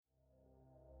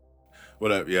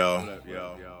What up, y'all?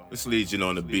 This Legion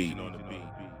on the beat.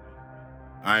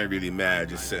 I ain't really mad,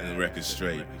 just setting the record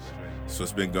straight. That's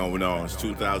what's been going on. It's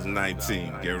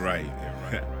 2019. Get right.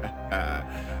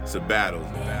 It's a battle.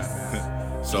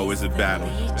 So it's a battle.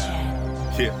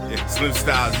 Yeah, Slim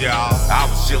Styles, y'all. I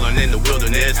was chillin' in the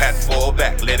wilderness, had to fall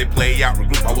back, let it play out,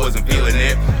 regroup, I wasn't feeling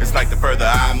it. It's like the further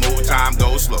I move, time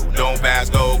goes slow. Don't pass,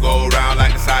 go round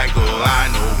like a cycle. I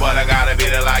know, but I gotta be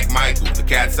there like Michael. The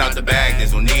cat's out the bag,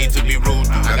 there's no need to be rude.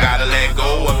 I gotta let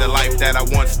go of the life that I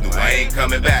once knew. I ain't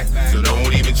coming back, so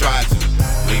don't even try to.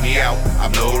 Leave me out, I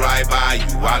blow right by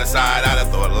you. Out of sight, out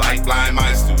of thought, like blind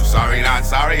mice do. Sorry, not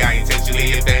sorry, I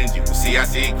intentionally offend you. See, I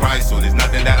see Christ, so there's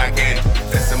nothing that I can do.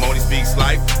 Testimony speaks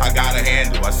life, I got a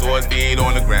handle. I saw his feet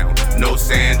on the ground, no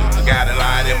sandals. I got a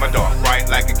light in my dark, bright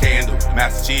like a candle.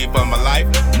 Master chief of my life,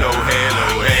 no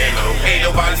halo. Ain't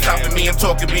nobody stopping me, I'm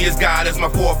talking be as God as my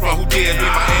forefront. Who dares be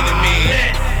my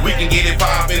enemy? We can get it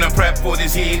poppin', I'm prepped for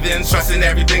this heathen. Trusting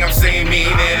everything I'm saying, meaning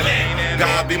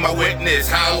God be my witness,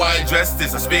 how I address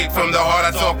this. I speak from the heart,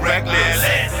 I talk reckless.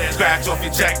 Scratch off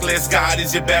your checklist, God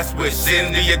is your best wish.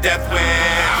 Sin to your death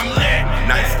wish.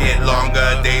 Nights get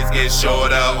longer, days get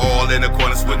shorter. All in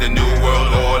accordance with the new world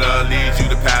order. Leads you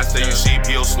to pasture, your sheep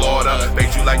he'll slaughter.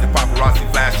 Bait you like the paparazzi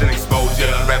flashing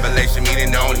exposure. Revelation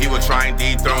meaning known, he will try and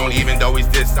dethrone. Even though he's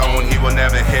disowned, he will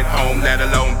never hit home. Let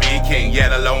alone be king,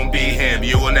 yet alone be him.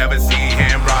 You will never see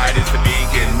him, right is the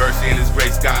beacon. Mercy and his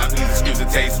grace, God, please excuse the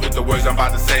taste with the words I'm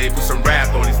about to say. Put some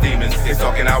wrath on these demons. It's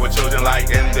talking our children like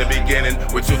in the beginning.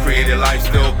 With two created life,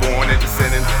 still born into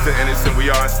sinning. To innocent we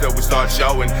are, and still we start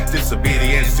showing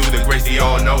disobedience to the grace, the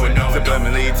all-knowing.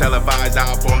 Subliminally televised,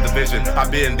 I'll form the vision.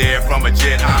 I've been there from a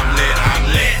jet, I'm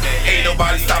lit. Ain't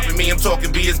nobody stopping me, I'm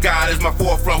talking be as God as my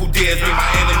forefront. Who dares be my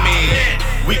enemy?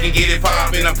 We can get it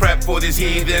poppin', I'm prepped for this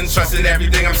heathen. Trusting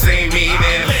everything I'm saying, meaning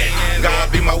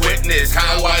God be my witness,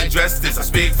 how I address this. I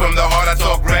speak from the heart, I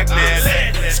talk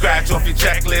reckless. Scratch off your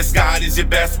checklist, God is your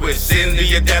best wish. Sin to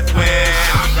your death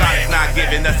wish. God is not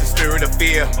giving us the spirit of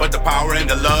fear, but the power and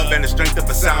the love and the strength of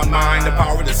a sound mind. The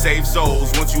power to save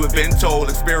souls, once you have been told.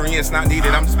 Experience not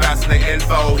needed, I'm just passing the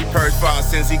info. He purged for our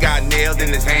sins, he got nailed in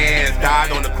his hands.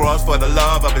 Died on the cross for the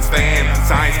love of his fans.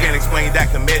 Science can't explain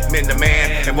that commitment to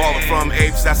man. Evolving from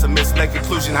apes, that's a misled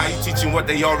conclusion. How you teaching what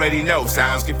they already know?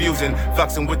 Sounds confusing.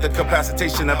 Fluxing with the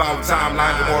capacitation of our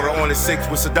timeline. Gomorrah on the 6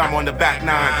 with Saddam on the back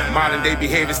 9. Modern day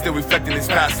behavior still reflecting his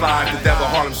past life. The devil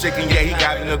Harlem shaking, yeah, he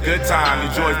got in a good time.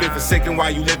 Your joy's been forsaken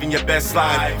while you living your best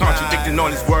life. Contradicting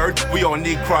on his word, we all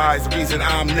need cries. The reason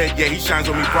I'm lit, yeah, he shines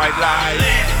on me bright light.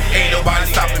 Ain't nobody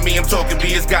stopping me, I'm talking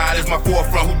be as God as my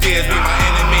forefront. Who dares be my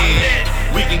enemy?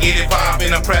 We can get it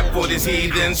poppin', I'm prepped for this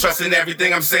heathen. Trusting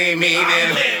everything I'm saying,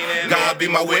 meaning God be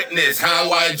my witness,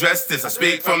 how I address this. I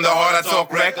speak from the heart, I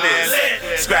talk reckless.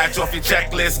 Scratch off your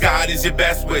checklist, God is your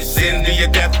best wish. Sin to your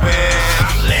death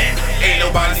wish. Ain't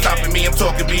nobody stopping me, I'm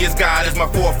talking be as God as my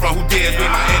forefront. Who dares be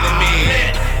my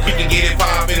enemy? We can get it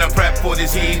poppin', I'm prepped for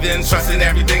this heathen. Trusting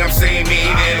everything I'm saying,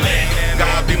 meaning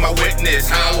God be my witness,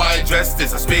 how I address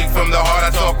this. I speak from the heart, I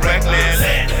talk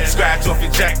reckless. Scratch off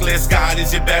your checklist, God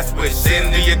is your best wish.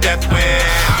 Sin to your death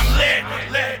wish.